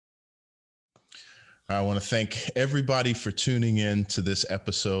I want to thank everybody for tuning in to this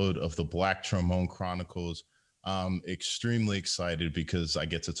episode of the Black Trombone Chronicles. I'm extremely excited because I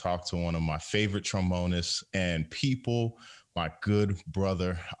get to talk to one of my favorite trombonists and people, my good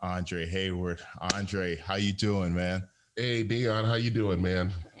brother, Andre Hayward. Andre, how you doing, man? Hey, Dion, how you doing,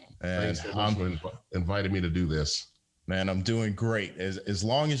 man? And Thanks so much for inviting me to do this. Man, I'm doing great. As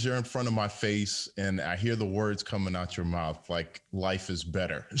long as you're in front of my face and I hear the words coming out your mouth, like life is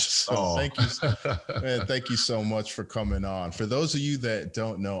better. So Thank you, man. Thank you so much for coming on. For those of you that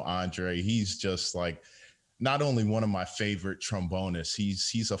don't know Andre, he's just like not only one of my favorite trombonists,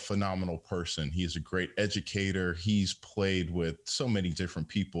 he's a phenomenal person. He's a great educator. He's played with so many different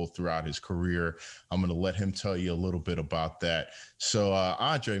people throughout his career. I'm going to let him tell you a little bit about that. So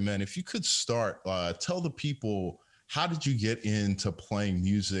Andre, man, if you could start, tell the people, how did you get into playing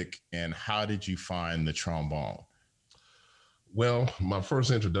music and how did you find the trombone? Well, my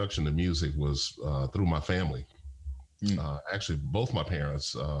first introduction to music was through my family. Actually, both my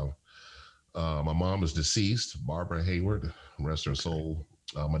parents. My mom is deceased, Barbara Hayward, rest her soul.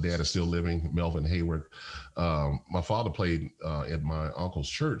 My dad is still living, Melvin Hayward. My father played at my uncle's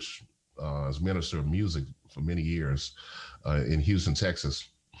church as minister of music for many years in Houston, Texas.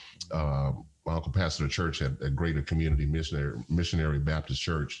 My uncle pastored a church at a Greater Community Missionary Baptist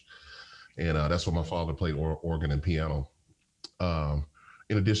Church. And that's where my father played organ and piano.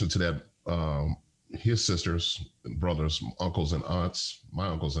 In addition to that, his sisters, brothers, uncles and aunts, my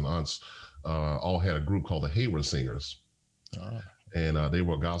uncles and aunts, all had a group called the Hayward Singers. And they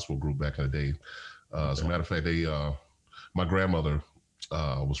were a gospel group back in the day. As a matter of fact, my grandmother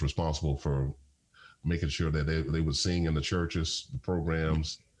was responsible for making sure that they would sing in the churches, the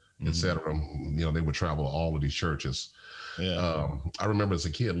programs, etc. You know, they would travel all of these churches. I remember as a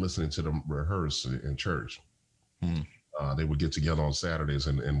kid listening to them rehearse in church. They would get together on Saturdays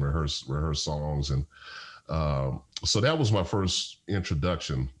and rehearse songs, and so that was my first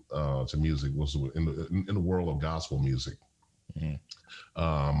introduction to music, was in the world of gospel music.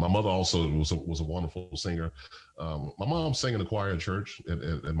 My mother also was a wonderful singer. My mom sang in the choir at church,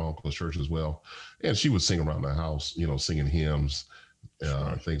 at my uncle's church as well, and she would sing around the house, you know, singing hymns.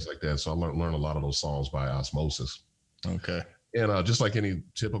 Things like that. So I learned a lot of those songs by osmosis. Okay. And just like any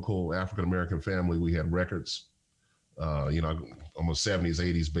typical African-American family, we had records. You know, I'm a 70s,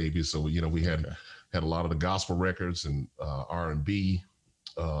 80s baby. So, you know, we had a lot of the gospel records and R&B.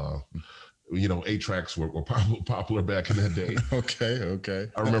 You know, 8-tracks were popular back in that day.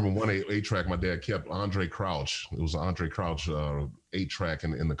 Okay. I remember one 8-track my dad kept, Andre Crouch. It was an Andre Crouch 8-track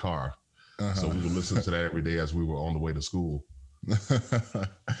in the car. So we would listen to that every day as we were on the way to school.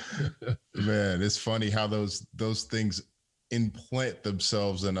 Man, it's funny how those things implant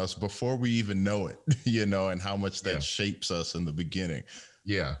themselves in us before we even know it, you know, and how much that shapes us in the beginning.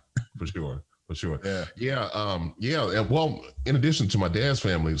 Yeah, for sure. And well, in addition to my dad's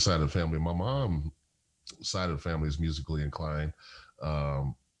family side of the family, my mom's side of the family is musically inclined.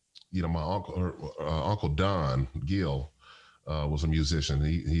 You know, my uncle Don Gill was a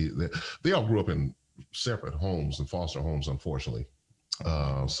musician. They all grew up in separate homes and foster homes, unfortunately.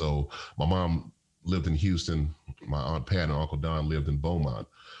 So my mom lived in Houston. My Aunt Pat and Uncle Don lived in Beaumont.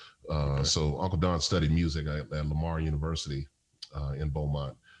 So Uncle Don studied music at Lamar University in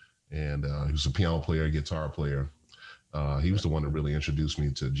Beaumont. And he was a piano player, guitar player. He was the one that really introduced me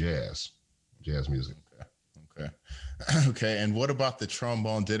to jazz music. Okay. And what about the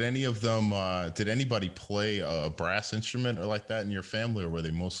trombone? Did any of them, did anybody play a brass instrument or like that in your family, or were they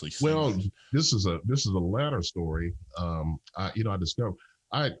mostly singers? Well, this is a latter story. I discovered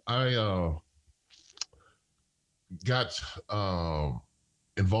I got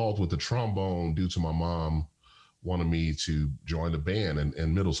involved with the trombone due to my mom wanted me to join the band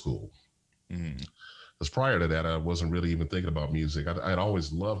in middle school. Because prior to that, I wasn't really even thinking about music. I'd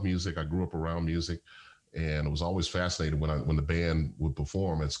always loved music. I grew up around music. And it was always fascinating when the band would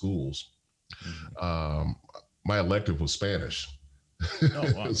perform at schools. My elective was Spanish.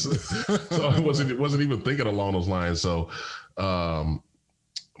 Oh, wow. so I wasn't even thinking along those lines. So my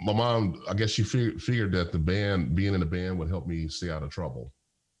mom, I guess she figured that being in the band would help me stay out of trouble.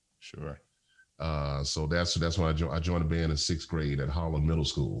 Sure. So that's when I joined the band in 6th grade at Holland Middle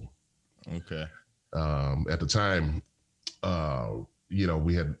School. Okay. At the time, you know,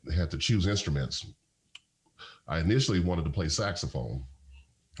 we had to choose instruments. I initially wanted to play saxophone.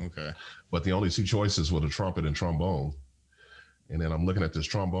 Okay. But the only 2 choices were the trumpet and trombone. And then I'm looking at this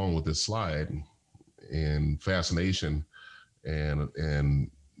trombone with this slide and fascination and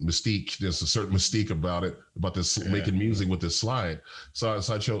mystique. There's a certain mystique about it, about this making music with this slide. So I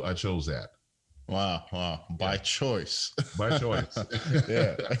chose that. Wow. Wow. By choice. By choice.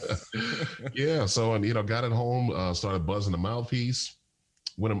 Yeah. Yeah. So, and, got it home, started buzzing the mouthpiece.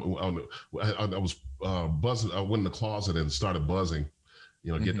 When I was buzzing, I went in the closet and started buzzing.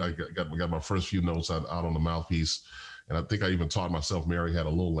 I got my first few notes out on the mouthpiece, and I think I even taught myself "Mary Had a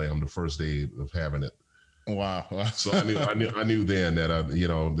Little Lamb" the first day of having it. Wow. So I knew then that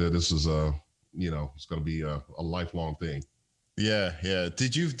that this is it's going to be a lifelong thing. Yeah, yeah.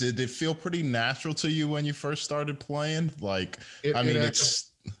 Did it feel pretty natural to you when you first started playing? Like, it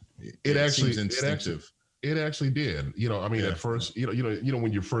actually seems instinctive. It actually did. At first,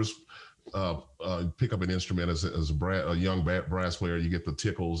 when you first pick up an instrument as a young brass player, you get the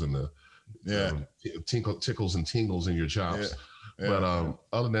tickles and the tickles and tingles in your chops. Yeah. But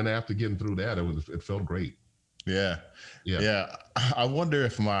other than after getting through that, it felt great. Yeah. I wonder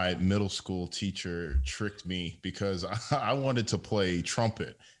if my middle school teacher tricked me, because I wanted to play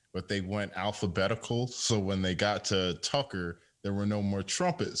trumpet, but they went alphabetical. So when they got to Tucker, there were no more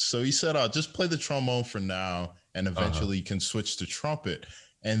trumpets. So he said, "I'll just play the trombone for now, and eventually you can switch to trumpet."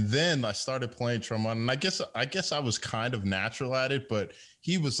 And then I started playing trombone, and I guess I was kind of natural at it, but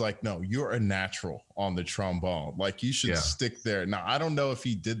he was like, "No, you're a natural on the trombone. Like, you should stick there." Now, I don't know if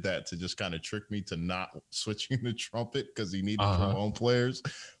he did that to just kind of trick me to not switching to trumpet because he needed trombone players.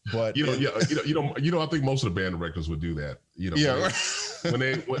 But I think most of the band directors would do that. When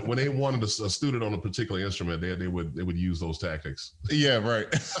they wanted a student on a particular instrument, they would use those tactics. Yeah, right.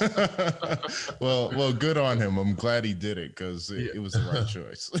 Well, good on him. I'm glad he did it, because it was the right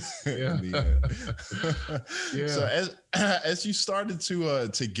choice. Yeah. So as you started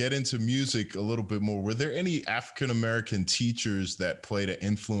to get into music a little bit more, were there any African American teachers that played an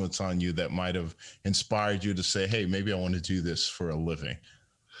influence on you that might have inspired you to say, "Hey, maybe I want to do this for a living"?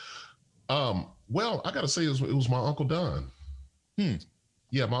 Well, I got to say, it was my Uncle Don.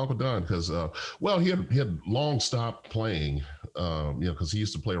 Yeah, my Uncle Don, because he had long stopped playing, because he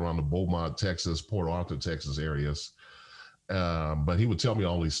used to play around the Beaumont, Texas, Port Arthur, Texas areas. But he would tell me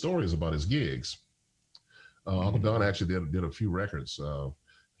all these stories about his gigs. Uncle Don actually did a few records.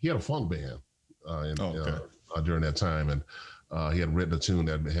 He had a funk band during that time, and he had written a tune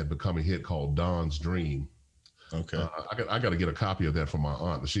that had become a hit called "Don's Dream." Okay. I got to get a copy of that from my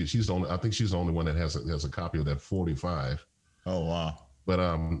aunt. She's the only. I think she's the only one that has a copy of that 45. Oh, wow. But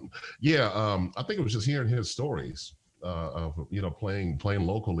I think it was just hearing his stories of playing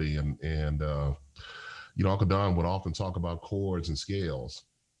locally, and Uncle Don would often talk about chords and scales.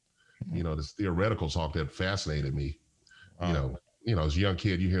 This theoretical talk that fascinated me. As a young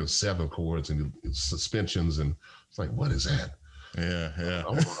kid, you hear 7 chords and suspensions, and it's like, what is that? Yeah. I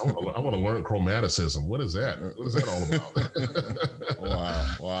want to learn chromaticism. What is that? What is that all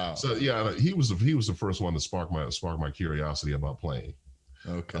about? Wow. So he was the first one to spark my curiosity about playing.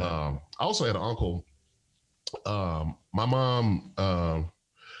 Okay. I also had an uncle. My mom,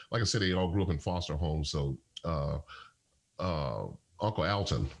 like I said, they all grew up in foster homes. So Uncle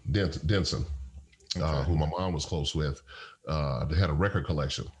Alton Denson, who my mom was close with, had a record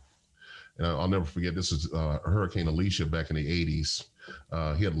collection. And I'll never forget, this is Hurricane Alicia back in the 80s.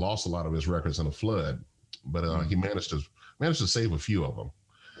 He had lost a lot of his records in a flood, but he managed to save a few of them.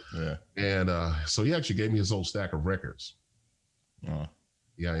 Yeah. And so he actually gave me his old stack of records.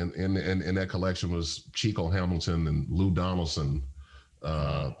 Yeah, and that collection was Chico Hamilton and Lou Donaldson,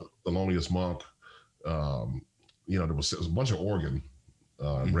 Thelonious Monk. There was a bunch of organ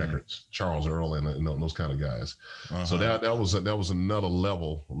records, Charles Earl and those kind of guys. So that was another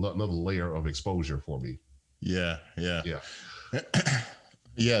level, another layer of exposure for me. Yeah.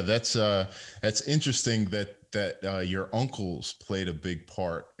 Yeah, that's interesting that your uncles played a big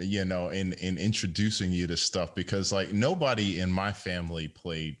part, in introducing you to stuff, because like nobody in my family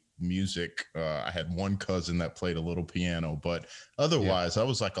played music. I had one cousin that played a little piano, but otherwise I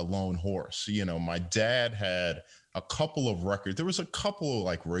was like a lone horse. My dad had a couple of records. There was a couple of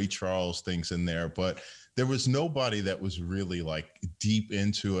like Ray Charles things in there, but there was nobody that was really like deep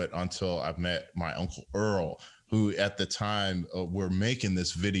into it until I met my Uncle Earl, who at the time we're making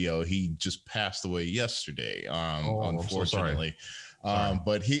this video. He just passed away yesterday, unfortunately. Sorry.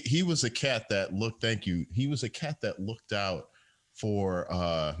 But he was a cat that looked, thank you. He was a cat that looked out for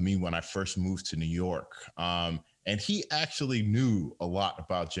me when I first moved to New York. And he actually knew a lot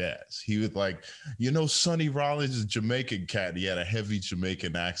about jazz. He was like, Sonny Rollins is a Jamaican cat. He had a heavy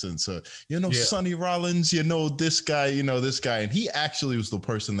Jamaican accent. So, Sonny Rollins, this guy, this guy. And he actually was the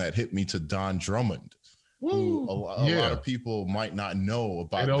person that hit me to Don Drummond. Who a lot of people might not know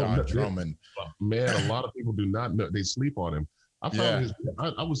about Don Drummond. Man, a lot of people do not know. They sleep on him. I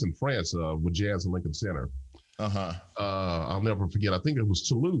was in France with Jazz in Lincoln Center. I'll never forget. I think it was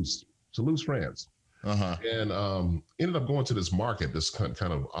Toulouse. Toulouse, France. And ended up going to this market, this kind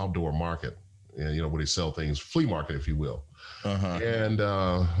of outdoor market, and where they sell things, flea market, if you will. And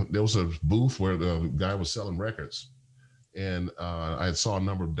there was a booth where the guy was selling records, and I saw a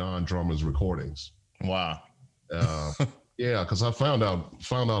number of Don Drummond's recordings. Wow. Yeah, because I found out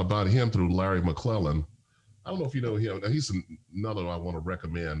about him through Larry McClellan. I don't know if you know him. He's another I want to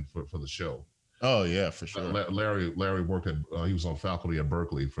recommend for the show. Oh yeah, for sure. Larry worked at he was on faculty at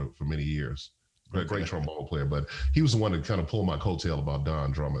Berkeley for many years. Great trombone player, but he was the one that kind of pulled my coattail about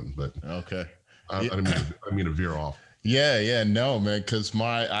Don Drummond. But I didn't mean to veer off. Yeah, no, man, because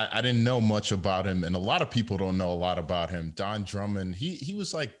I didn't know much about him, and a lot of people don't know a lot about him. Don Drummond, he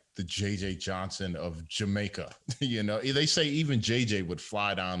was like the J.J. Johnson of Jamaica. They say even J.J. would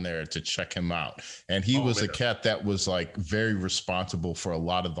fly down there to check him out. And he was a cat that was like very responsible for a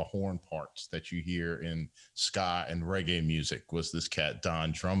lot of the horn parts that you hear in ska and reggae music, was this cat,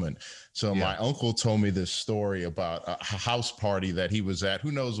 Don Drummond. So my uncle told me this story about a house party that he was at.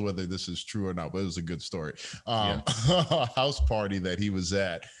 Who knows whether this is true or not, but it was a good story. A house party that he was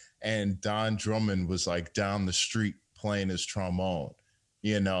at, and Don Drummond was like down the street playing his trombone.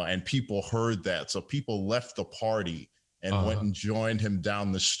 And people heard that. So people left the party and went and joined him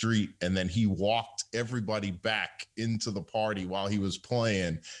down the street. And then he walked everybody back into the party while he was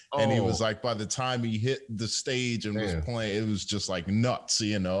playing. And he was like, by the time he hit the stage and was playing, it was just like nuts,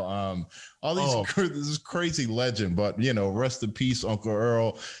 all these, this is crazy legend, but rest in peace, Uncle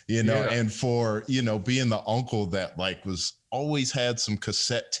Earl, and for, being the uncle that like was always had some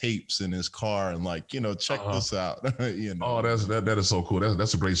cassette tapes in his car and like, check this out. Oh, that is so cool.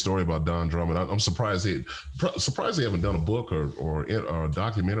 That's a great story about Don Drummond. I'm surprised they haven't done a book or a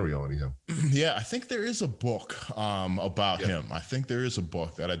documentary on him. Yeah, I think there is a book about him. I think there is a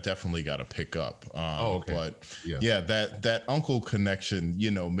book that I definitely got to pick up. But that uncle connection,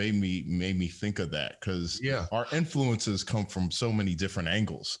 made me think of that, because our influences come from so many different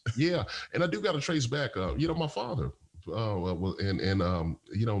angles. Yeah, and I do got to trace back. My father. And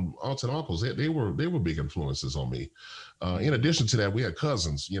aunts and uncles, they were big influences on me. In addition to that, we had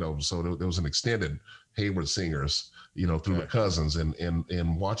cousins, so there was an extended Hayward singers, through the cousins,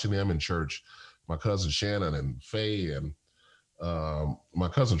 and watching them in church. My cousin Shannon and Faye, and my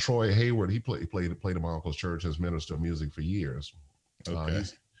cousin Troy Hayward, he played in my uncle's church as minister of music for years.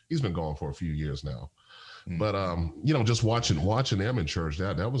 He's been gone for a few years now. But just watching them in church,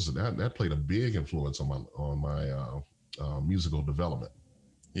 that played a big influence on my musical development.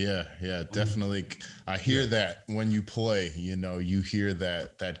 Yeah, definitely. I hear that when you play, you hear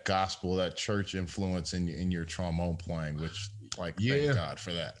that gospel, that church influence in your trombone playing, which thank God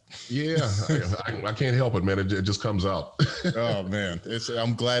for that. Yeah, I can't help it, man. It just comes out. Oh man,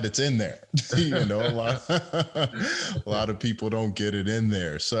 I'm glad it's in there. A lot of people don't get it in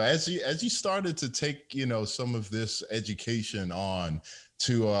there. So as you started to take some of this education on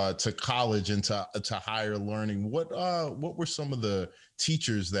to college and to higher learning, what were some of the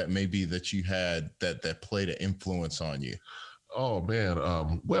teachers that you had that played an influence on you? Oh man,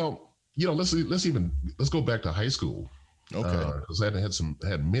 well, let's go back to high school. Okay, because I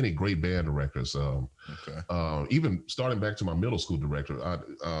had many great band directors. Even starting back to my middle school director,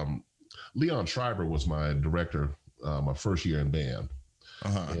 Leon Schreiber was my director my first year in band,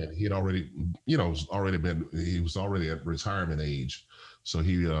 and he had already, he was already at retirement age, so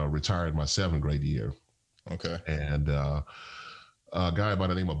he retired my 7th grade year. Okay, and a guy by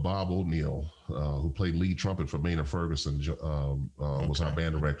the name of Bob O'Neill, who played lead trumpet for Maynard Ferguson, was our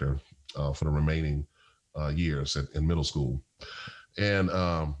band director for the remaining years in middle school. And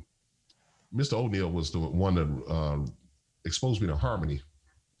Mr. O'Neill was the one that exposed me to harmony.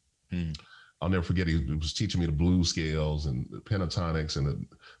 I'll never forget, he was teaching me the blues scales and the pentatonics and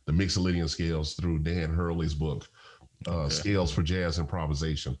the Mixolydian scales through Dan Hurley's book, Scales for Jazz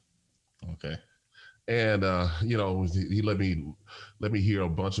Improvisation. Okay. And he let me hear a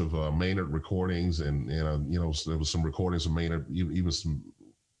bunch of Maynard recordings, and there was some recordings of Maynard, even some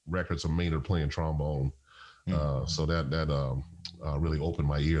records of Maynard playing trombone. So that really opened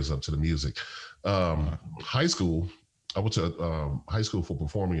my ears up to the music. High school, I went to High School for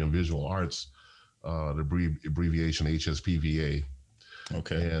Performing and Visual Arts, the abbreviation HSPVA.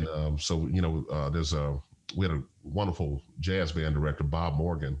 Okay. And so we had a wonderful jazz band director, Bob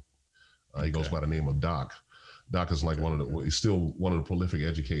Morgan. He goes by the name of Doc. Doc is he's still one of the prolific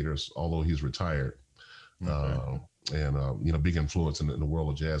educators, although he's retired. And big influence in the world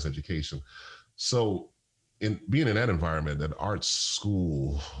of jazz education. So in being in that environment, that arts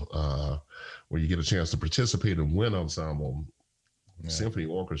school, where you get a chance to participate in wind ensemble, symphony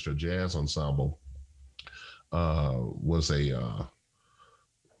orchestra, jazz ensemble, was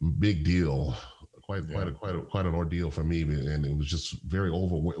big deal, quite an ordeal for me, and it was just it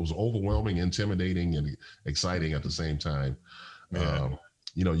was overwhelming, intimidating, and exciting at the same time. Yeah.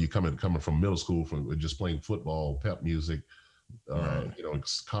 You know, you coming from middle school from just playing football, pep music, Right. you know,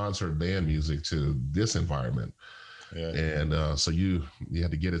 concert band music to this environment, Yeah. and so you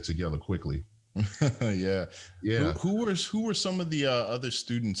had to get it together quickly. Yeah. Yeah. Who were some of the other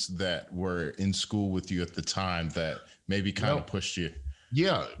students that were in school with you at the time that maybe kind of pushed you?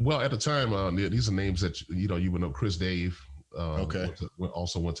 Yeah, well, at the time, these are names that you would know. Chris Dave, Okay.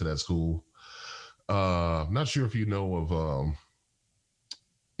 also went to that school. Not sure if you know of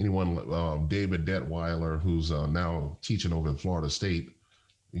anyone, David Detweiler, who's now teaching over at Florida State.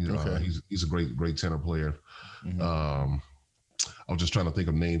 Okay. He's a great tenor player. Mm-hmm. I was just trying to think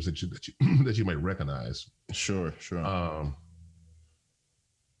of names that you might recognize. Sure.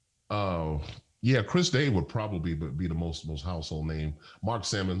 Yeah, Chris Dave would probably be the most household name. Mark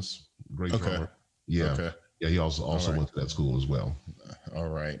Simmons, great drummer. Yeah. Okay. Yeah, he also went to that school as well. All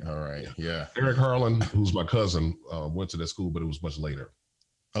right. Yeah. Eric Harlan, who's my cousin, went to that school, but it was much later.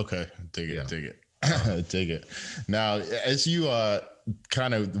 Okay. Dig it. Dig it. Now, as you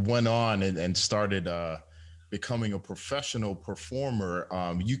kind of went on and started becoming a professional performer,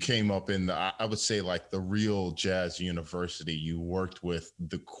 you came up in I would say like the real jazz university. You worked with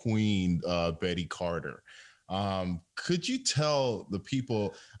the Queen, Betty Carter. Could you tell the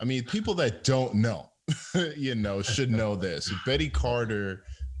people, I mean, people that don't know, should know this. Betty Carter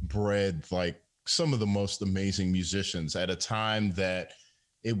bred like some of the most amazing musicians at a time that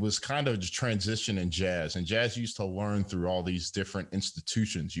it was kind of just transition in jazz, and jazz used to learn through all these different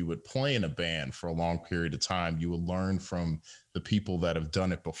institutions. You would play in a band for a long period of time. You would learn from the people that have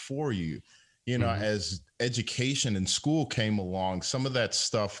done it before you. As education and school came along, some of that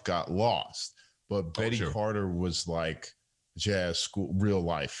stuff got lost, but Betty Carter was like jazz school, real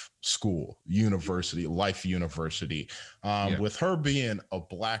life school, university, life university. With her being a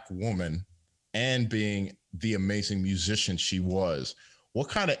Black woman and being the amazing musician she was, what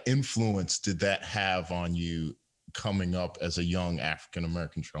kind of influence did that have on you coming up as a young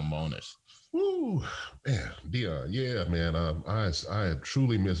African-American trombonist? Ooh, man, Dion, yeah, man. I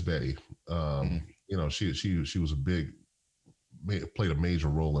truly miss Betty. She was played a major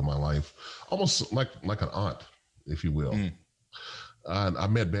role in my life, almost like an aunt, if you will. I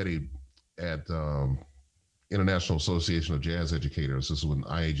met Betty at International Association of Jazz Educators. This is when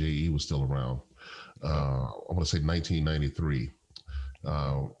IAJE was still around. I want to say 1993.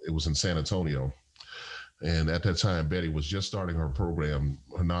 It was in San Antonio. And at that time, Betty was just starting her program,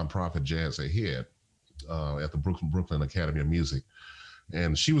 her nonprofit Jazz Ahead, at the Brooklyn Academy of Music.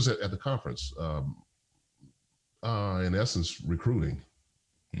 And she was at the conference, in essence, recruiting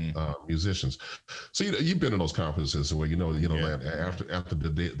musicians. So you've been in those conferences where after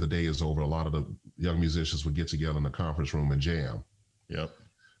the day is over, a lot of the young musicians would get together in the conference room and jam. Yep.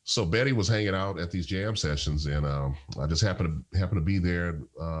 So Betty was hanging out at these jam sessions, and I just happened to be there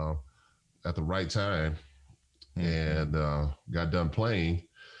at the right time, and got done playing.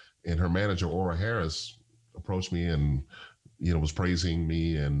 And her manager, Ora Harris, approached me and was praising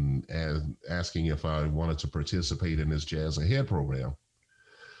me and asking if I wanted to participate in this Jazz Ahead program.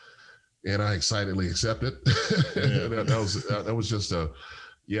 And I excitedly accepted. Yeah. that was just I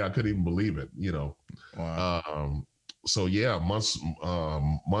couldn't even believe it. Wow. So yeah, months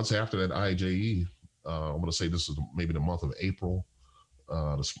after that IJE, I'm going to say this is maybe the month of April,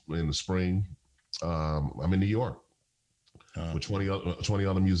 in the spring. I'm in New York with 20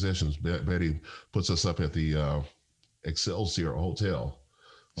 other musicians. Betty puts us up at the Excelsior Hotel.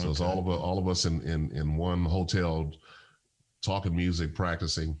 So it's all of us in one hotel, talking music,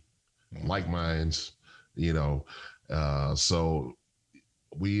 practicing, like minds. So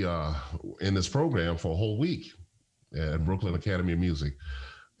we in this program for a whole week at Brooklyn Academy of Music.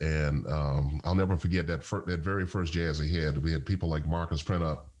 And I'll never forget that very first Jazz Ahead. We had people like Marcus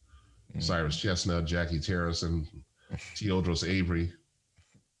Prentup, Cyrus Chestnut, Jackie Terrison, Teodros Avery,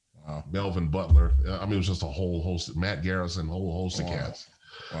 Melvin Butler. I mean, it was just a whole host, Matt Garrison, a whole host of cats.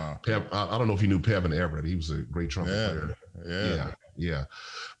 Wow. I don't know if you knew Pevin Everett. He was a great trumpet player. Yeah.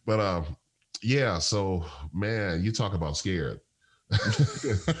 But so man, you talk about scared.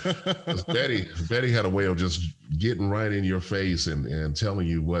 Betty had a way of just getting right in your face and telling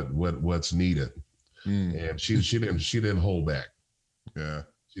you what's needed, and she didn't hold back. Yeah,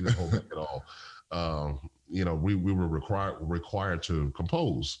 she didn't hold back at all. We were required to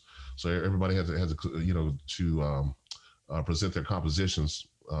compose, so everybody had to present their compositions.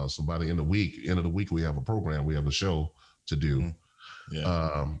 So by the end of the week we have a program, we have a show to do.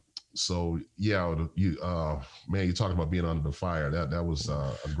 So yeah, you man, you talking about being under the fire. That was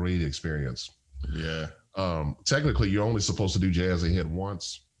a great experience. Yeah. Technically, you're only supposed to do Jazz Ahead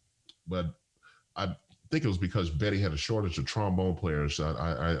once, but I think it was because Betty had a shortage of trombone players.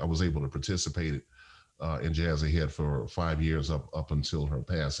 I was able to participate in Jazz Ahead for 5 years up until her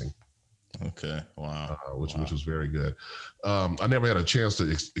passing. Okay. Wow. Which was very good. I never had a chance to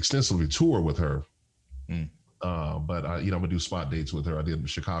extensively tour with her. But I'm gonna do spot dates with her. I did the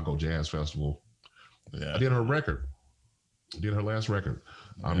Chicago Jazz Festival. Yeah. I did her record. I did her last record.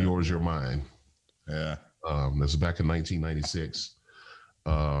 I'm Yours, You're Mine. Yeah. This is back in 1996.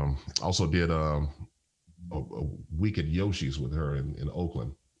 Also did a week at Yoshi's with her in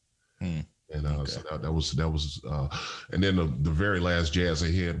Oakland. And so that was and then the very last Jazz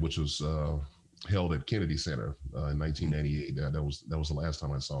Ahead, which was held at Kennedy Center in 1998. That was the last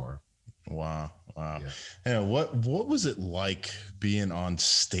time I saw her. Wow. Yeah. And what was it like being on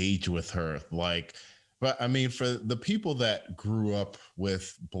stage with her? Like, but I mean, for the people that grew up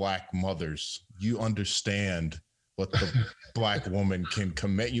with Black mothers, you understand what the Black woman can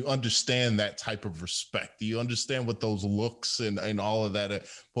commit. You understand that type of respect. You understand what those looks and all of that.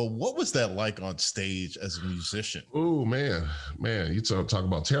 But what was that like on stage as a musician? Oh man, you talk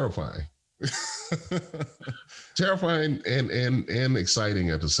about terrifying. Terrifying and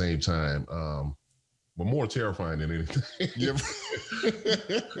exciting at the same time, but more terrifying than anything.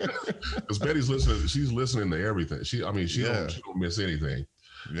 Because Betty's listening; she's listening to everything. She don't miss anything.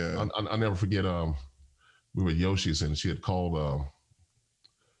 Yeah, I never forget. We were at Yoshi's and she had called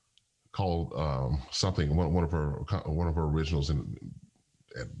something one of her originals at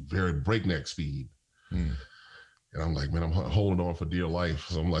very breakneck speed. And I'm like, man, I'm holding on for dear life.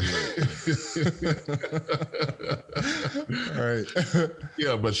 So I'm like, all right.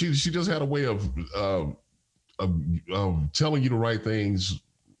 Yeah, but she just had a way of telling you the right things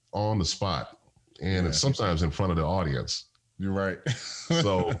on the spot, and sometimes in front of the audience. You're right.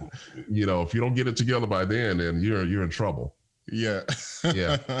 So, if you don't get it together by then you're in trouble. Yeah.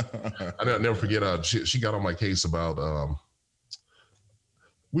 Yeah. I'll never forget. She got on my case about.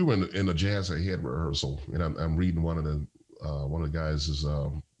 We were in the Jazz Ahead rehearsal, and I'm reading one of the guys'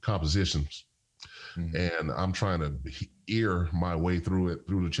 compositions, and I'm trying to ear my way through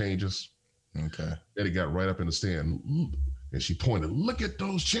the changes. Okay. Betty got right up in the stand, and she pointed, "Look at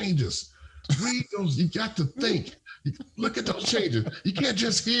those changes. Read those. You got to think. Look at those changes. You can't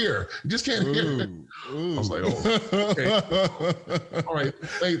just hear. You just can't hear." I was like, "Oh, okay. All right.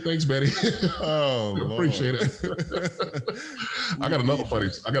 Thanks, Betty. Oh, appreciate it." I got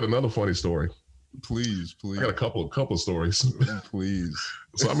another funny story. Please. I got a couple of stories. Please.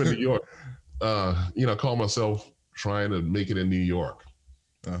 So I'm in New York. I call myself trying to make it in New York.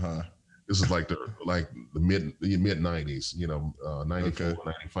 This is like the mid 90s. 94,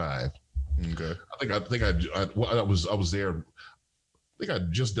 95. Okay. I think I was there. I think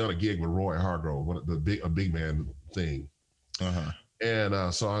I'd just done a gig with Roy Hargrove, a big man thing. And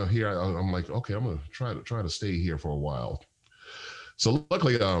so I'm like, okay, I'm gonna try to stay here for a while. So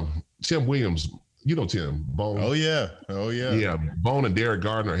luckily, Tim Williams, Tim Bone. Oh yeah. Yeah, Bone and Derek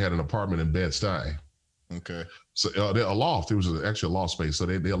Gardner had an apartment in Bed-Stuy. Okay. So a loft. There was actually a loft space, so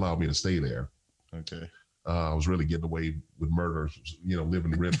they allowed me to stay there. Okay. I was really getting away with murder,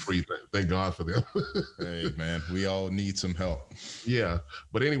 living rent free. Thank God for them. Hey man, we all need some help. Yeah,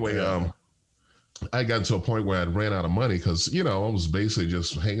 but anyway, I got to a point where I ran out of money because I was basically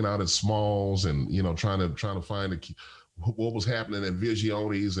just hanging out at Smalls and trying to find what was happening at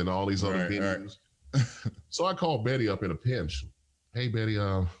Vigione's and all these other venues. Right. So I called Betty up in a pinch. Hey Betty,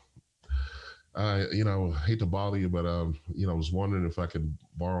 I hate to bother you, but I was wondering if I could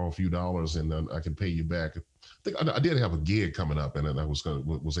borrow a few dollars and then I can pay you back. I think I did have a gig coming up, and then I was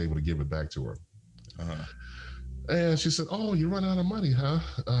able to give it back to her. And she said, "Oh, you run out of money, huh?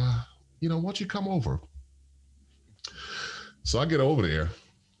 Why don't you come over?" So I get over there.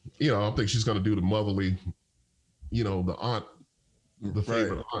 I think she's going to do the motherly, the aunt, the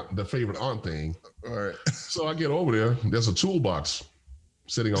favorite aunt thing. All right. So I get over there. There's a toolbox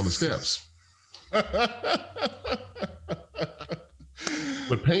sitting on the steps.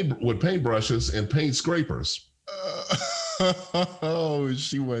 with paintbrushes and paint scrapers. Oh,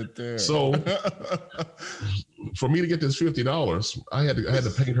 she went there. So for me to get this $50, I had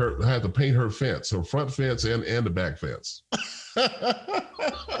to paint her. I had to paint her fence, her front fence and the back fence.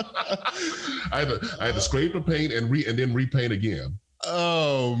 I had to scrape the paint and then repaint again.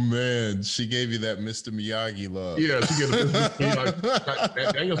 Oh man, she gave you that Mr. Miyagi love. Yeah, she gave it Mr.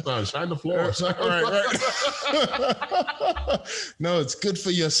 Miyagi. Daniel son, shine the floor. Right. No, it's good for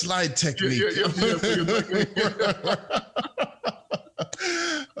your slide technique.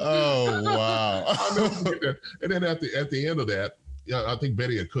 Oh I'll never forget that. And then at the end of that, yeah, I think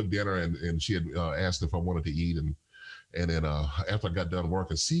Betty had cooked dinner and she had asked if I wanted to eat. And then after I got done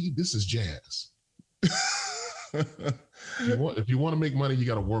working, see, this is jazz. If you want to make money, you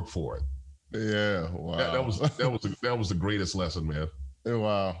got to work for it. Yeah, wow. That was the greatest lesson, man.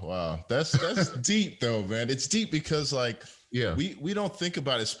 Wow. That's deep though, man. It's deep because like, yeah, we don't think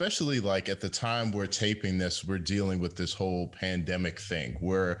about it, especially like at the time we're taping this, we're dealing with this whole pandemic thing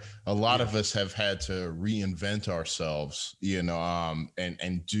where a lot of us have had to reinvent ourselves,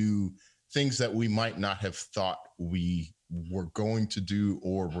 and do things that we might not have thought we were going to do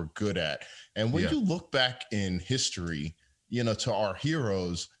or were good at. And when you look back in history, to our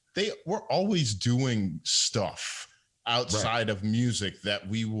heroes, they were always doing stuff outside of music that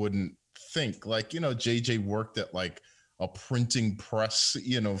we wouldn't think. Like, JJ worked at like a printing press,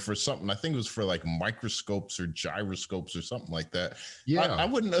 for something. I think it was for like microscopes or gyroscopes or something like that. Yeah. I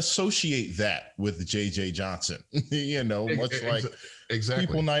wouldn't associate that with JJ Johnson, much like exactly.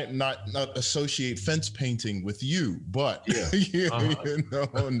 People not associate fence painting with you, but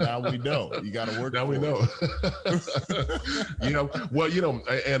now we know you got to work. Now we know.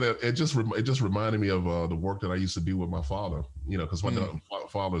 And it just reminded me of the work that I used to do with my father. Because my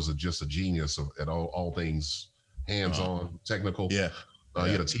father's just a genius at all things hands-on, technical. Yeah. He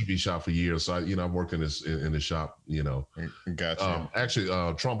had a TV shop for years, so I worked in the shop. Gotcha. Actually,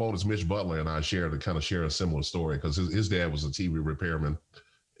 trombonist Mitch Butler and I share a similar story because his dad was a TV repairman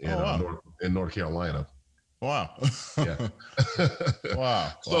in North Carolina. Wow. Yeah.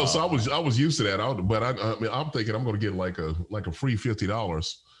 Wow. So I was used to that. I'm thinking I'm going to get like a free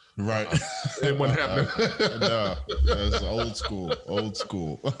 $50. Right. It wouldn't happen. No, that's old school.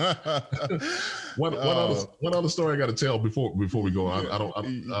 One other story I got to tell before we go on.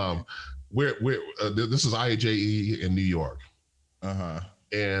 This is IJE in New York.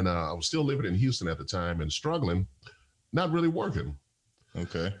 And I was still living in Houston at the time and struggling, not really working.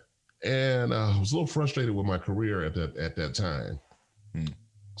 Okay. And I was a little frustrated with my career at that time.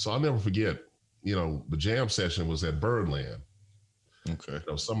 So I'll never forget, the jam session was at Birdland. Okay.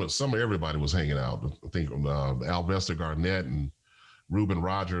 Some of everybody was hanging out. I think Alvester Garnett and Reuben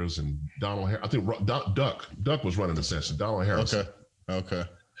Rogers and Donald Harris. I think Duck was running the session. Donald Harris. Okay.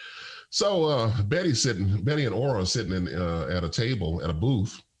 So Betty and Aura sitting at a table at a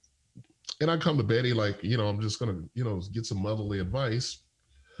booth, and I come to Betty like, I'm just gonna get some motherly advice.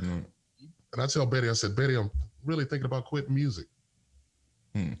 And I tell Betty, I said, Betty, I'm really thinking about quitting music.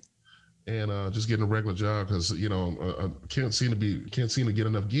 And just getting a regular job because I can't seem to get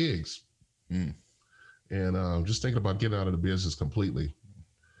enough gigs, and just thinking about getting out of the business completely.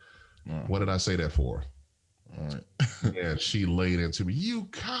 What did I say that for? All right. And she laid into me, "You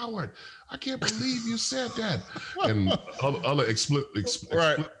coward! I can't believe you said that," and other explicit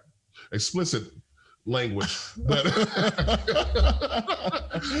language. But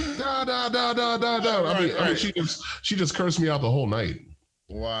I mean, she just cursed me out the whole night.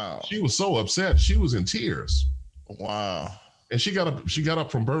 Wow. She was so upset. She was in tears. Wow. And she got up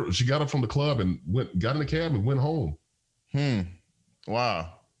from the club and got in the cab and went home.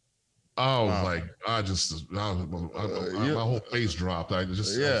 Wow. I was like, my whole face dropped. I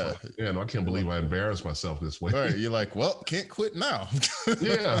can't believe I embarrassed myself this way. Right. You're like, well, can't quit now.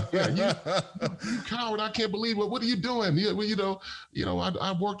 Yeah. You coward! I can't believe it. What are you doing?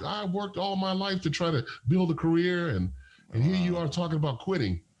 I worked all my life to try to build a career, and here you are talking about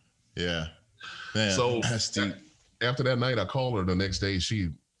quitting. Yeah. Man, so that's deep. After that night, I called her the next day. She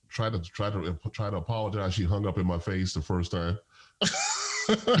tried to apologize. She hung up in my face the first time.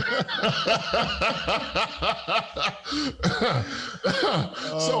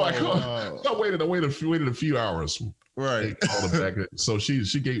 So I waited a few hours. Right. Called her back. So she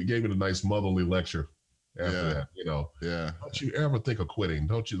gave me the nice motherly lecture. After that, Yeah. Don't you ever think of quitting?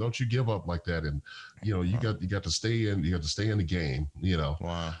 Don't you give up like that? And you got to stay in. You got to stay in the game.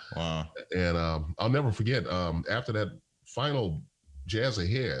 Wow. And I'll never forget. After that final Jazz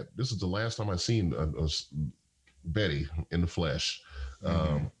Ahead, this is the last time I seen Betty in the flesh.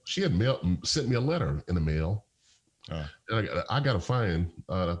 She had sent me a letter in the mail. And I got to find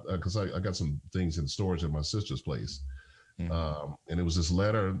because I got some things in storage at my sister's place. And it was this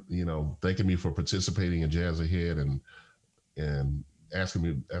letter, thanking me for participating in Jazz Ahead and asking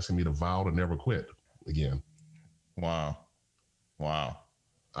me to vow to never quit again. Wow.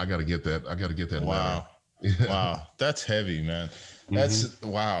 I got to get that. Wow. Letter. Wow. That's heavy, man. That's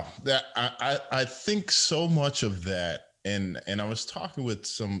wow. That I think so much of that. And I was talking with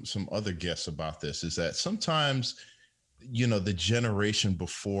some other guests about this, is that sometimes, the generation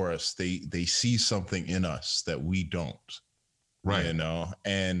before us, they see something in us that we don't. Right.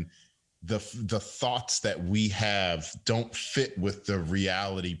 And the thoughts that we have don't fit with the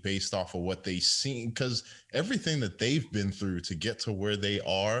reality based off of what they see, because everything that they've been through to get to where they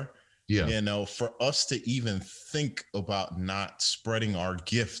are, you know, for us to even think about not spreading our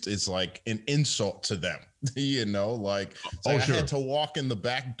gift is like an insult to them. You know, like, I had to walk in the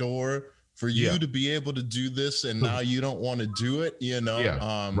back door for you to be able to do this, and now you don't want to do it, you know.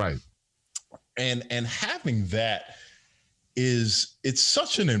 Right. And having that it's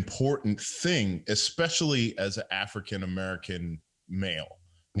such an important thing, especially as an African American male.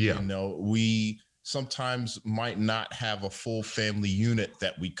 You know, we sometimes might not have a full family unit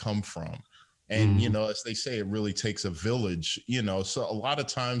that we come from. And, you know, as they say, it really takes a village, you know, so a lot of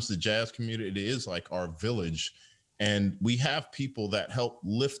times the jazz community is like our village, and we have people that help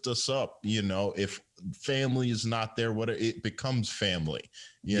lift us up. You know, if family is not there, it becomes family,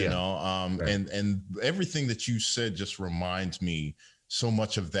 you know, and everything that you said just reminds me so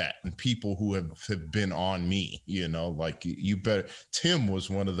much of that, and people who have been on me, you know, like you better. Tim was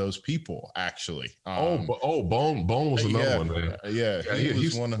one of those people, actually. Bone was another one, man. He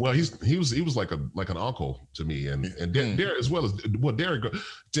was one of. Well, he was like an uncle to me, and Derek, as well as Derek.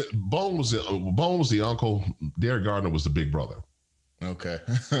 Bone was the uncle. Derek Gardner was the big brother. Okay.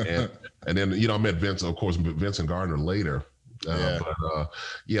 and then, you know, I met Vince, of course, Vincent Gardner later. But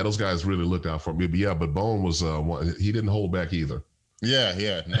those guys really looked out for me. But Bone was he didn't hold back either. No.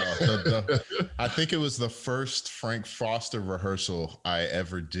 I think it was the first Frank Foster rehearsal I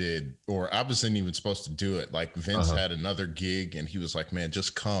ever did, or I wasn't even supposed to do it. Like, Vince had another gig, and he was like, "Man,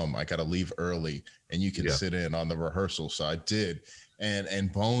 just come. I got to leave early, and you can sit in on the rehearsal." So I did,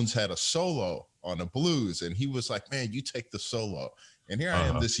 and Bones had a solo on a blues, and he was like, "Man, you take the solo." And here I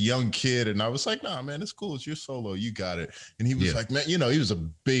am, this young kid, and I was like, "Nah, man, it's cool. It's your solo. You got it." And he was like, "Man, you know," he was a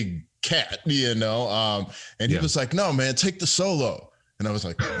big cat, you know, and he was like, "No, man, take the solo." And I was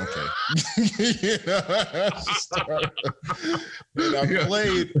like, "Okay." You know, and I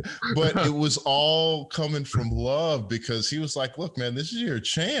played, but it was all coming from love, because he was like, "Look, man, this is your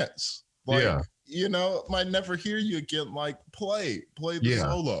chance. Like, you know, might never hear you again. Like, play the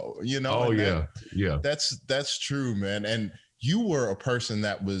solo, you know." That's true, man. And you were a person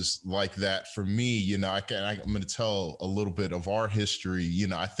that was like that for me. You know, I'm going to tell a little bit of our history. You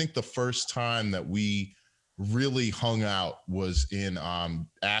know, I think the first time that we really hung out was in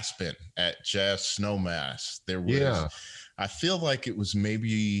Aspen at Jazz Snowmass. There was, I feel like it was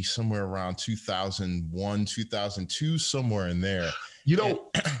maybe somewhere around 2001, 2002, somewhere in there. Dion,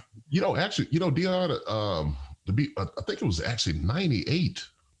 I think it was actually 98.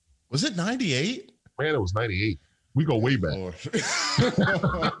 Was it 98? Man, it was 98. We go way back.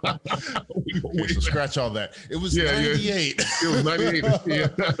 Scratch all that. It was 98. It was 98. Yeah,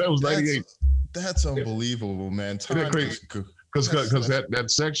 that was 98. That's unbelievable, man. Because that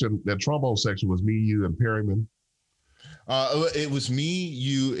section, that trombone section, was me, you, and Perryman. It was me,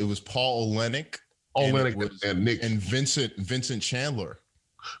 you. It was Paul Olenek, and Nick, and Vincent Chandler.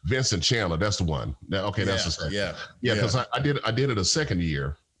 Vincent Chandler, that's the one. Okay, that's the second. Yeah. Because I did it a second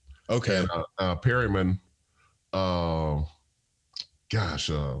year. Okay. And, Perryman.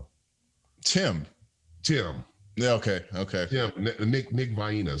 Tim. Yeah. Okay. Yeah. Nick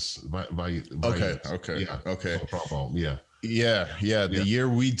Vainas. Okay. Trombone. Yeah. The year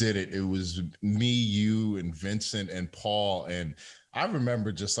we did it, it was me, you, and Vincent and Paul. And I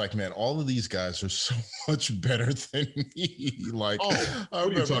remember just like, man, all of these guys are so much better than me. Like, I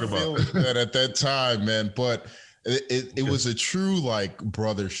remember feeling that at that time, man. But it was a true like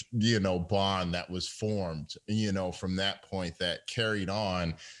brother, you know, bond that was formed, you know, from that point, that carried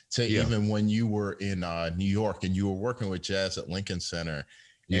on to even when you were in New York and you were working with jazz at Lincoln Center.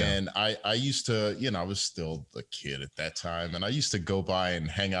 And I used to, you know, I was still a kid at that time, and I used to go by and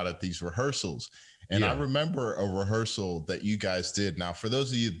hang out at these rehearsals. And I remember a rehearsal that you guys did. Now, for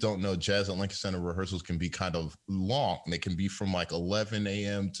those of you that don't know, jazz at Lincoln Center rehearsals can be kind of long. They can be from like 11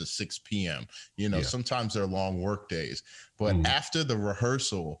 a.m. to 6 p.m. You know, sometimes they're long work days. But after the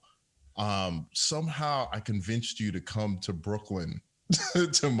rehearsal, somehow I convinced you to come to Brooklyn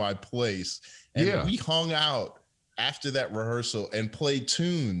to my place. And we hung out after that rehearsal and played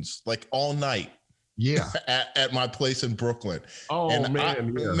tunes like all night. At my place in Brooklyn.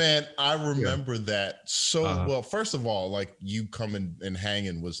 Man, I remember that so well. First of all, like, you coming and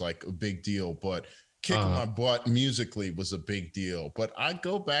hanging was like a big deal, but kicking my butt musically was a big deal. But I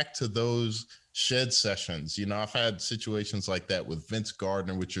go back to those shed sessions. You know, I've had situations like that with Vince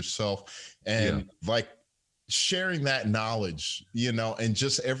Gardner, with yourself, and like sharing that knowledge, you know, and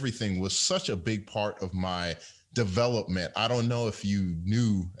just everything was such a big part of my development. I don't know if you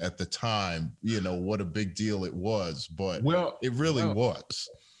knew at the time, you know, what a big deal it was, but it really was.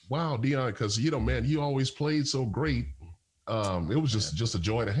 Wow, Dion, because man, you always played so great. It was just a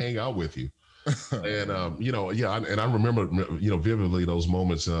joy to hang out with you. And yeah, and I remember vividly those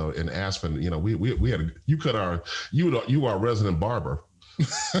moments in Aspen. We had you were our resident barber.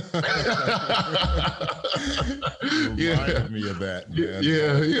 Reminded me of that, man.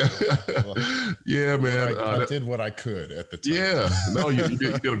 Yeah, man. I did what I could at the time. Yeah, no, you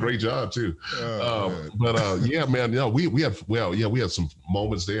did a great job too. Yeah, man. We had some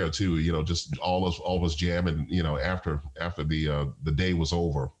moments there too. Just all of us jamming. After the day was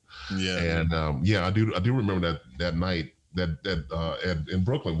over. Yeah, and I do remember that night that in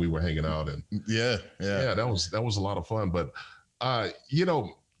Brooklyn we were hanging out, and yeah, that was a lot of fun. But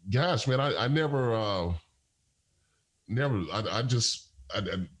gosh, man, I never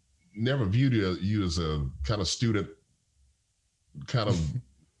viewed you as a kind of student, kind of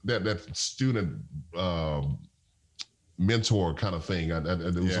that student mentor kind of thing.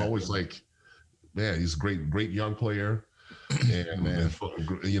 It was always like, man, he's a great young player. And man,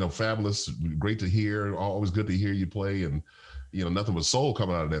 fabulous, great to hear. Always good to hear you play, and nothing but soul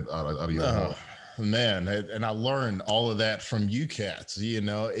coming out of your mouth. Man, and I learned all of that from you cats.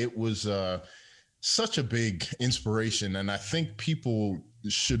 It was such a big inspiration, and I think people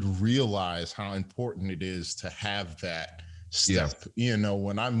should realize how important it is to have that step.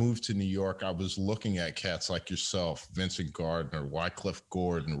 When I moved to New York, I was looking at cats like yourself, Vincent Gardner, Wycliffe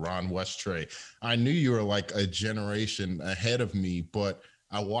Gordon, Ron Westray. I knew you were like a generation ahead of me, but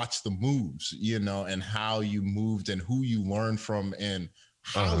I watched the moves, and how you moved and who you learned from and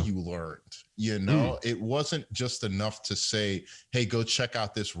how you learned. It wasn't just enough to say, hey, go check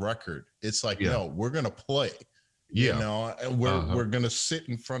out this record. It's like, no, we're going to play, and we're going to sit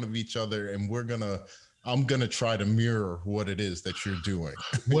in front of each other, and I'm going to try to mirror what it is that you're doing.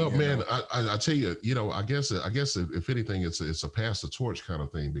 Well, man, I tell you, I guess if anything, it's a pass the torch kind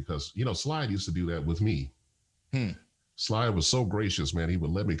of thing, because, Slide used to do that with me. Slide was so gracious, man. He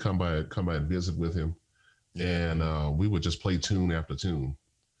would let me come by and visit with him. And we would just play tune after tune.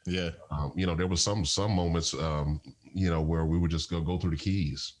 Yeah. There was some moments, where we would just go through the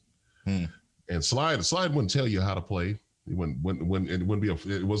keys. And Slide wouldn't tell you how to play. It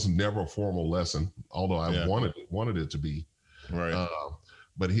wasn't never a formal lesson, although I wanted it to be. Right.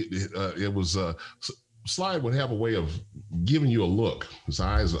 But it was Slide would have a way of giving you a look. His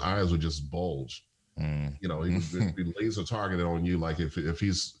eyes would just bulge. He would be laser targeted on you, like if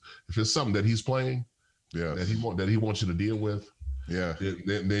it's something that he's playing, that he wants you to deal with. Yeah.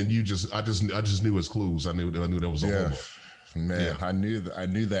 Then I just knew his clues. I knew there was a homework. Man, I knew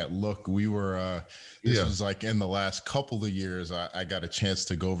that look. We were this was like in the last couple of years, I got a chance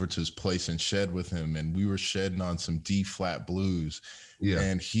to go over to his place and shed with him, and we were shedding on some D flat blues. Yeah.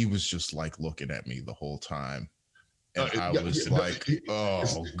 And he was just like looking at me the whole time. And I was like,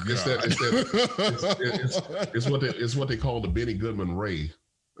 oh God. It's what they call the Benny Goodman Ray.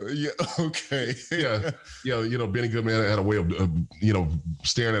 Yeah. Okay. Yeah. Benny Goodman had a way of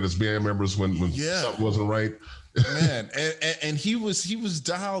staring at his band members when something wasn't right. Man, and he was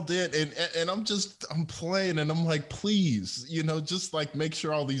dialed in, and I'm playing, and I'm like, please, just like make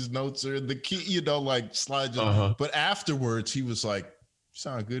sure all these notes are in the key, like slide. But afterwards, he was like, you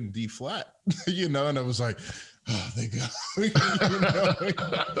sound good in D flat, and I was like, oh, thank God.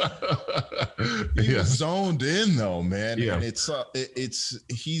 He was zoned in though, man. Yeah. And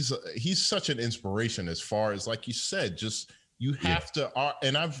he's such an inspiration as far as, like you said, just you have to,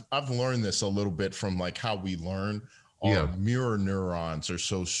 and I've learned this a little bit from like how we learn. Our mirror neurons are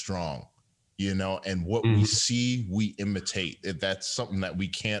so strong, and what we see, we imitate. That's something that we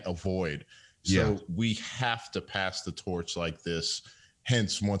can't avoid. So we have to pass the torch like this.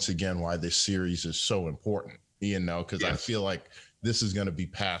 Hence, once again, why this series is so important. Because I feel like this is going to be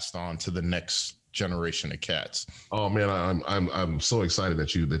passed on to the next generation of cats. Oh man, I'm so excited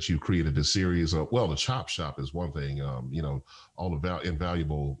that you created this series. Well, the Chop Shop is one thing. All the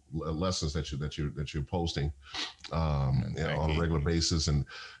invaluable lessons that you're posting on a regular basis, and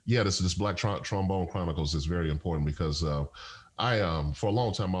this Black Trombone Chronicles is very important because I for a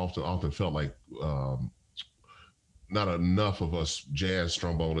long time I often felt like not enough of us jazz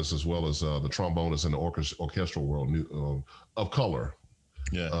trombonists, as well as the trombonists in the orchestral world of color,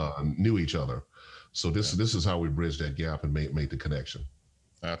 knew each other. So this is how we bridge that gap and make the connection.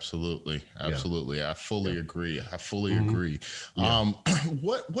 Absolutely. I fully agree. Agree. Yeah.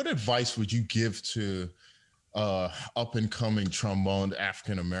 What advice would you give to up and coming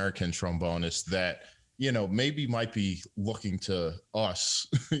African American trombonists that maybe might be looking to us,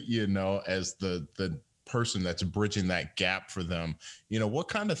 as the person that's bridging that gap for them? What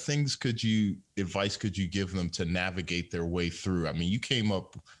kind of advice could you give them to navigate their way through? I mean, you came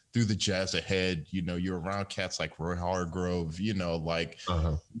up through the jazz ahead, you're around cats like Roy Hargrove, like,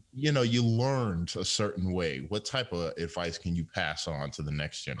 you learned a certain way. What type of advice can you pass on to the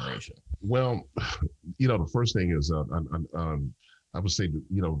next generation? Well, the first thing is, I would say,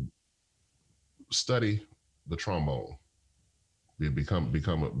 study the trombone. Become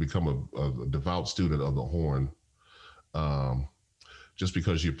a devout student of the horn. Just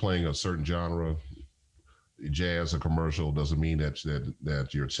because you're playing a certain genre, jazz or commercial, doesn't mean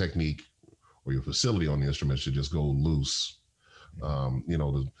that your technique or your facility on the instrument should just go loose.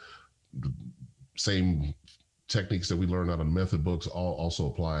 The same techniques that we learn out of method books also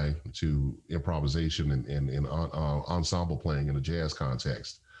apply to improvisation and ensemble playing in a jazz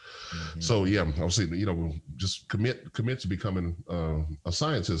context. So yeah, obviously, just commit to becoming a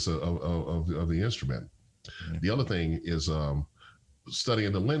scientist of the instrument. The other thing is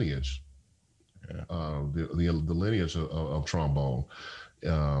studying the lineage, the lineage of trombone.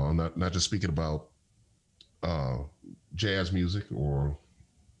 Not just speaking about jazz music or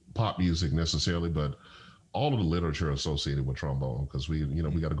pop music necessarily, but all of the literature associated with trombone, because we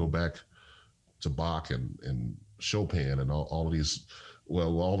got to go back to Bach and Chopin and all of these.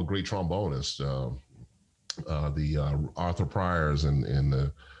 Well, all the great trombonists, the Arthur Pryors and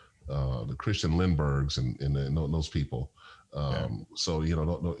the Christian Lindberghs and those people. So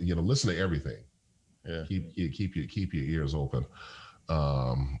listen to everything. Yeah. Keep your ears open.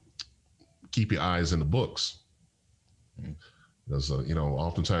 Keep your eyes in the books. Because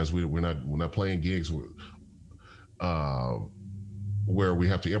oftentimes we're not playing gigs where we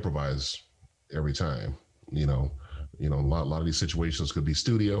have to improvise every time. A lot of these situations could be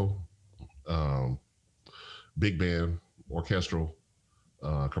studio, big band, orchestral,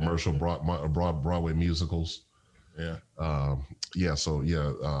 commercial, Broadway musicals. Stay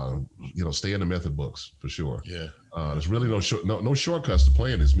in the method books for sure. There's really no shortcuts to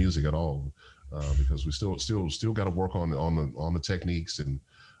playing this music at all, because we still got to work on the techniques and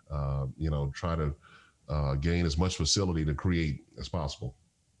try to gain as much facility to create as possible.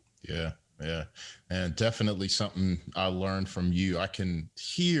 Yeah. And definitely something I learned from you. I can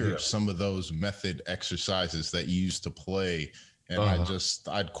hear some of those method exercises that you used to play. And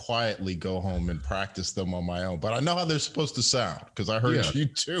I'd quietly go home and practice them on my own. But I know how they're supposed to sound because I heard you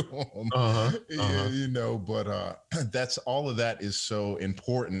do them. But that's all of that is so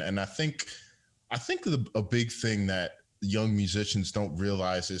important. And I think a big thing that young musicians don't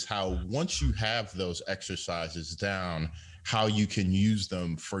realize is how once you have those exercises down, how you can use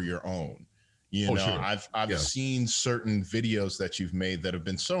them for your own. Sure. I've seen certain videos that you've made that have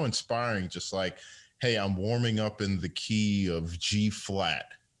been so inspiring, just like, hey, I'm warming up in the key of G flat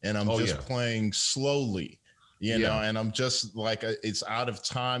and I'm playing slowly, and I'm just like, it's out of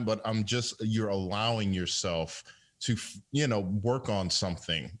time, but you're allowing yourself to, work on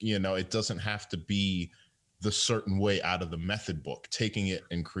something. It doesn't have to be the certain way out of the method book. Taking it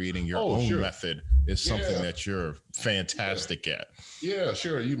and creating your own method is something that you're fantastic at. Yeah,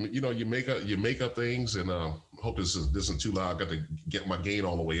 sure. You make up things, and hope this isn't too loud. I got to get my gain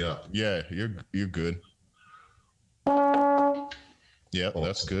all the way up. Yeah, you're good. Yeah,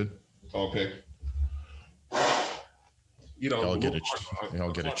 that's good. Okay. Y'all get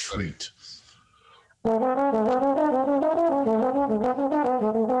a treat.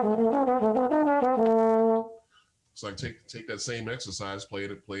 So I take that same exercise, play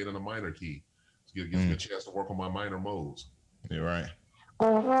it in a minor key. It gives me a chance to work on my minor modes. You're right.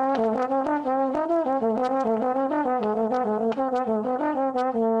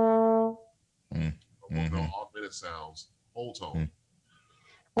 Augmented sounds, whole tone.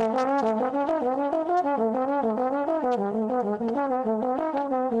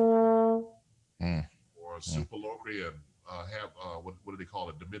 Or super low and have what do they call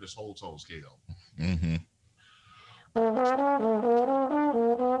it? Diminished whole tone scale.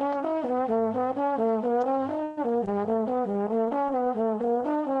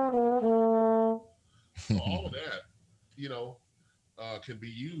 So all of that, can be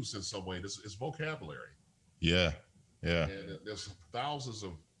used in some way. It's vocabulary. Yeah. And there's thousands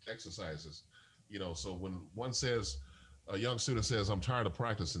of exercises. So when a young student says, "I'm tired of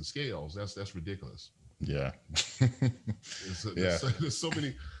practicing scales," that's ridiculous. Yeah. There's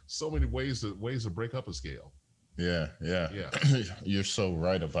so many ways to break up a scale. Yeah. You're so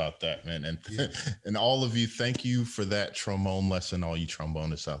right about that, man. And and all of you, thank you for that trombone lesson. All you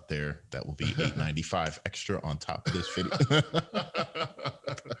trombonists out there, that will be $8.95 extra on top of this video.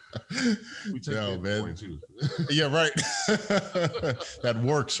 We take No, man. too. Yeah, right. That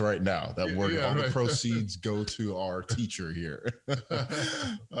works right now. That works. Yeah, All the right. proceeds go to our teacher here.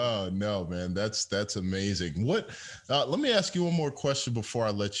 Oh no, man. That's amazing. What let me ask you one more question before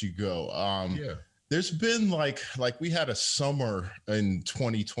I let you go. Yeah. There's been like we had a summer in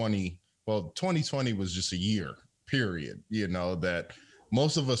 2020. Well, 2020 was just a year, period, that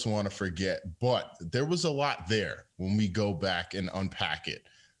most of us want to forget, but there was a lot there when we go back and unpack it.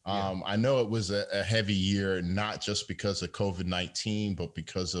 I know it was a heavy year, not just because of COVID-19, but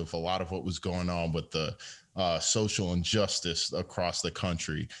because of a lot of what was going on with the social injustice across the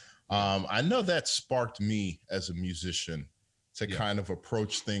country. I know that sparked me as a musician to kind of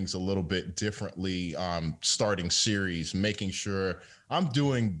approach things a little bit differently, starting series, making sure I'm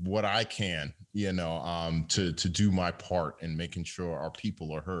doing what I can, to do my part and making sure our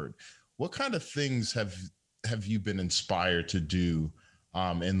people are heard. What kind of things have you been inspired to do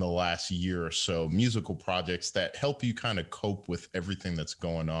in the last year or so, musical projects that help you kind of cope with everything that's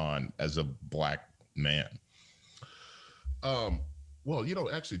going on as a Black man? Well,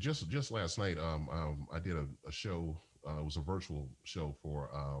 actually, just last night, I did a show. It was a virtual show for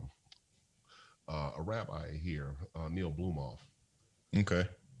a rabbi here, Neil Blumoff. Okay.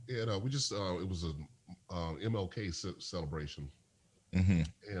 And we just it was a MLK celebration, Mm-hmm.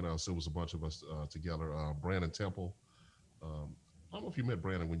 and so it was a bunch of us together. Brandon Temple. I don't know if you met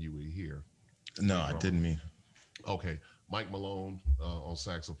Brandon when you were here. No, I didn't mean. Okay, Mike Malone on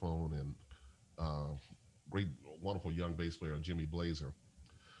saxophone, and great, wonderful young bass player Jimmy Blazer.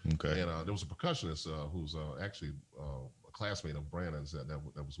 Okay. And there was a percussionist who's actually a classmate of Brandon's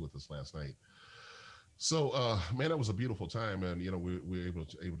that was with us last night. So, man, that was a beautiful time, and we were able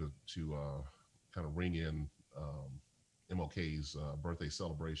to kind of ring in MLK's birthday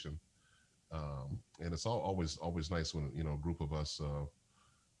celebration. And it's always nice when a group of us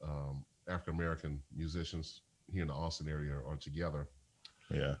African American musicians here in the Austin area are together.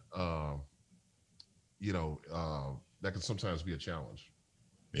 Yeah. That can sometimes be a challenge.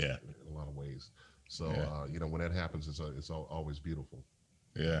 Yeah. In a lot of ways. So when that happens, it's always beautiful.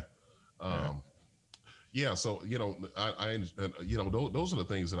 Yeah. So I those are the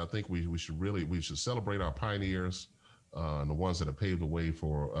things that I think we should celebrate our pioneers, and the ones that have paved the way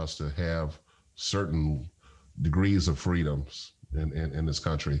for us to have certain degrees of freedoms in this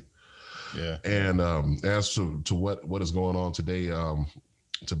country. Yeah. And as to what is going on today,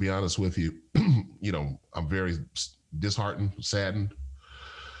 to be honest with you, I'm very disheartened, saddened.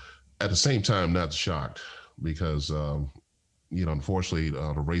 At the same time, not shocked, because unfortunately,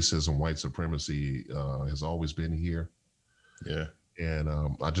 the racism, white supremacy has always been here. Yeah. And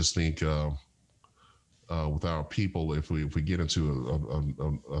I just think with our people, if we get into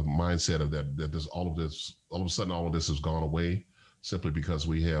a mindset of that there's all of a sudden all of this has gone away simply because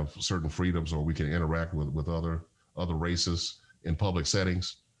we have certain freedoms, or we can interact with other races in public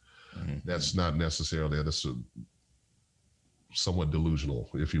settings. Mm-hmm. That's not necessarily, that's somewhat delusional,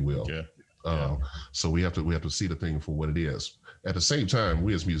 if you will. Yeah. So we have to see the thing for what it is. At the same time,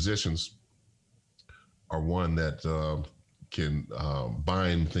 we as musicians are one that can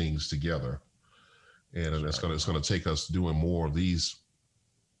bind things together, and it's going to take us doing more of this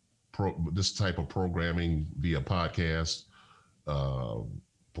type of programming via podcast,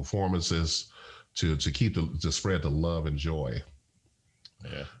 performances, to spread the love and joy.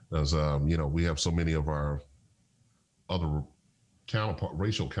 Yeah. As we have so many of our other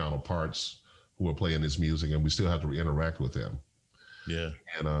racial counterparts who are playing this music, and we still have to interact with them. Yeah.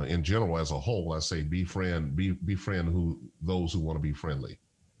 And in general, as a whole, I say befriend those who want to be friendly,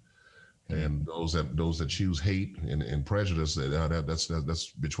 and those that choose hate and prejudice, that's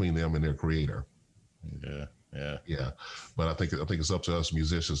between them and their creator. Yeah. But I think it's up to us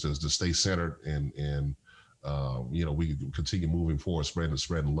musicians to stay centered, and we continue moving forward,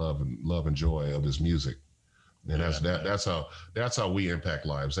 spreading love and joy of this music. And that's how we impact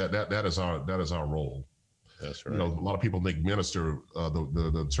lives. That is our role. That's right. A lot of people think minister,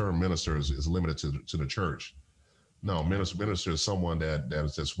 the term minister is limited to the church. No, minister is someone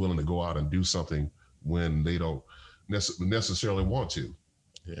that's willing to go out and do something when they don't necessarily want to.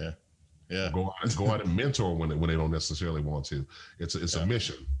 Yeah. Go out and mentor when they don't necessarily want to. It's a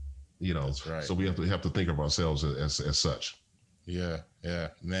mission. That's right. So we have to think of ourselves as such. Yeah,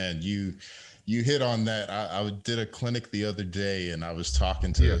 man, you hit on that. I did a clinic the other day, and I was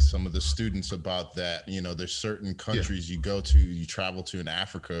talking to some of the students about that. There's certain countries you go to, you travel to in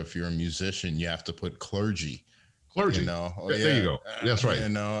Africa. If you're a musician, you have to put clergy Clergy. You know, There you go. That's right. You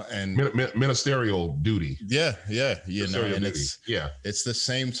know, and ministerial duty. Yeah, you know, and duty. it's the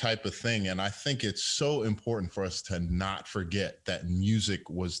same type of thing. And I think it's so important for us to not forget that music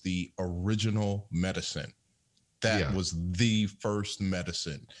was the original medicine. That was the first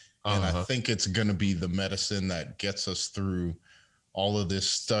medicine. And I think it's gonna be the medicine that gets us through all of this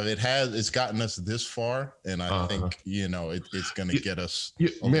stuff. It's gotten us this far, and I think, you know, it's going to get us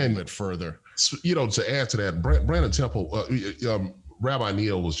a little bit further. You know, to add to that, Brandon Temple, Rabbi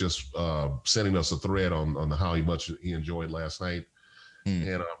Neal was just sending us a thread on how much he enjoyed last night.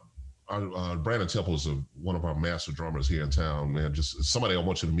 And Brandon Temple is one of our master drummers here in town, man. Just somebody I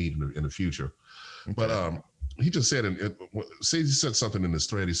want you to meet in the future. Okay. But he just said, he said something in this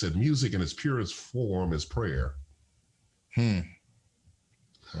thread. He said, music in its purest form is prayer.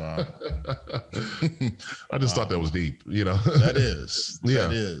 Wow. I just thought that was deep, you know. That is. Yeah.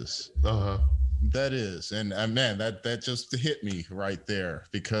 That is. That is. And man, that just hit me right there,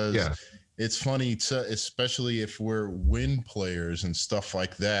 because it's funny especially if we're wind players and stuff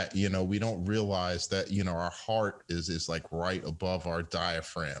like that, you know, we don't realize that, you know, our heart is like right above our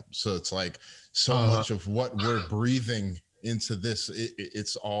diaphragm. So it's like so much of what we're breathing into this,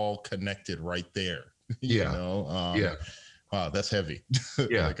 it's all connected right there. You know? Wow, that's heavy.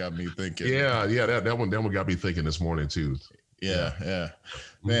 That got me thinking. That one got me thinking this morning too.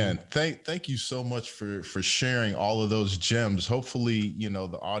 Man, thank you so much for sharing all of those gems. Hopefully, you know,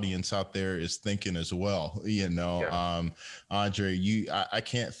 the audience out there is thinking as well. You know, Andre, I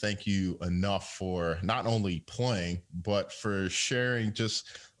can't thank you enough for not only playing, but for sharing.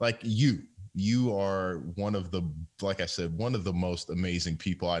 Just like you are one of the, like I said, one of the most amazing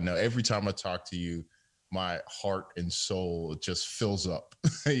people I know. Every time I talk to you, my heart and soul just fills up.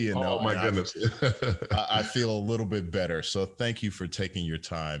 You know, oh my goodness. I feel a little bit better. So thank you for taking your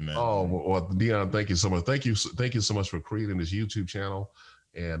time, man. Oh, well, Dion, thank you so much. Thank you so much for creating this YouTube channel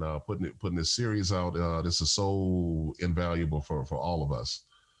and putting this series out. This is so invaluable for all of us.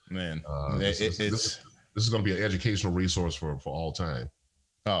 Man, this is going to be an educational resource for all time.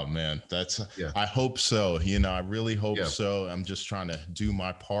 Oh man, I hope so. You know, I really hope so. I'm just trying to do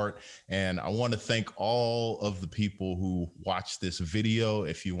my part. And I want to thank all of the people who watched this video.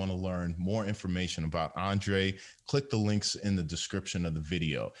 If you want to learn more information about Andre, click the links in the description of the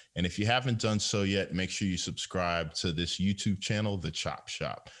video. And if you haven't done so yet, make sure you subscribe to this YouTube channel, The Chop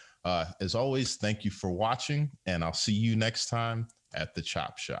Shop. As always, thank you for watching, and I'll see you next time at The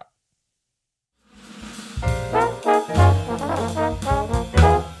Chop Shop.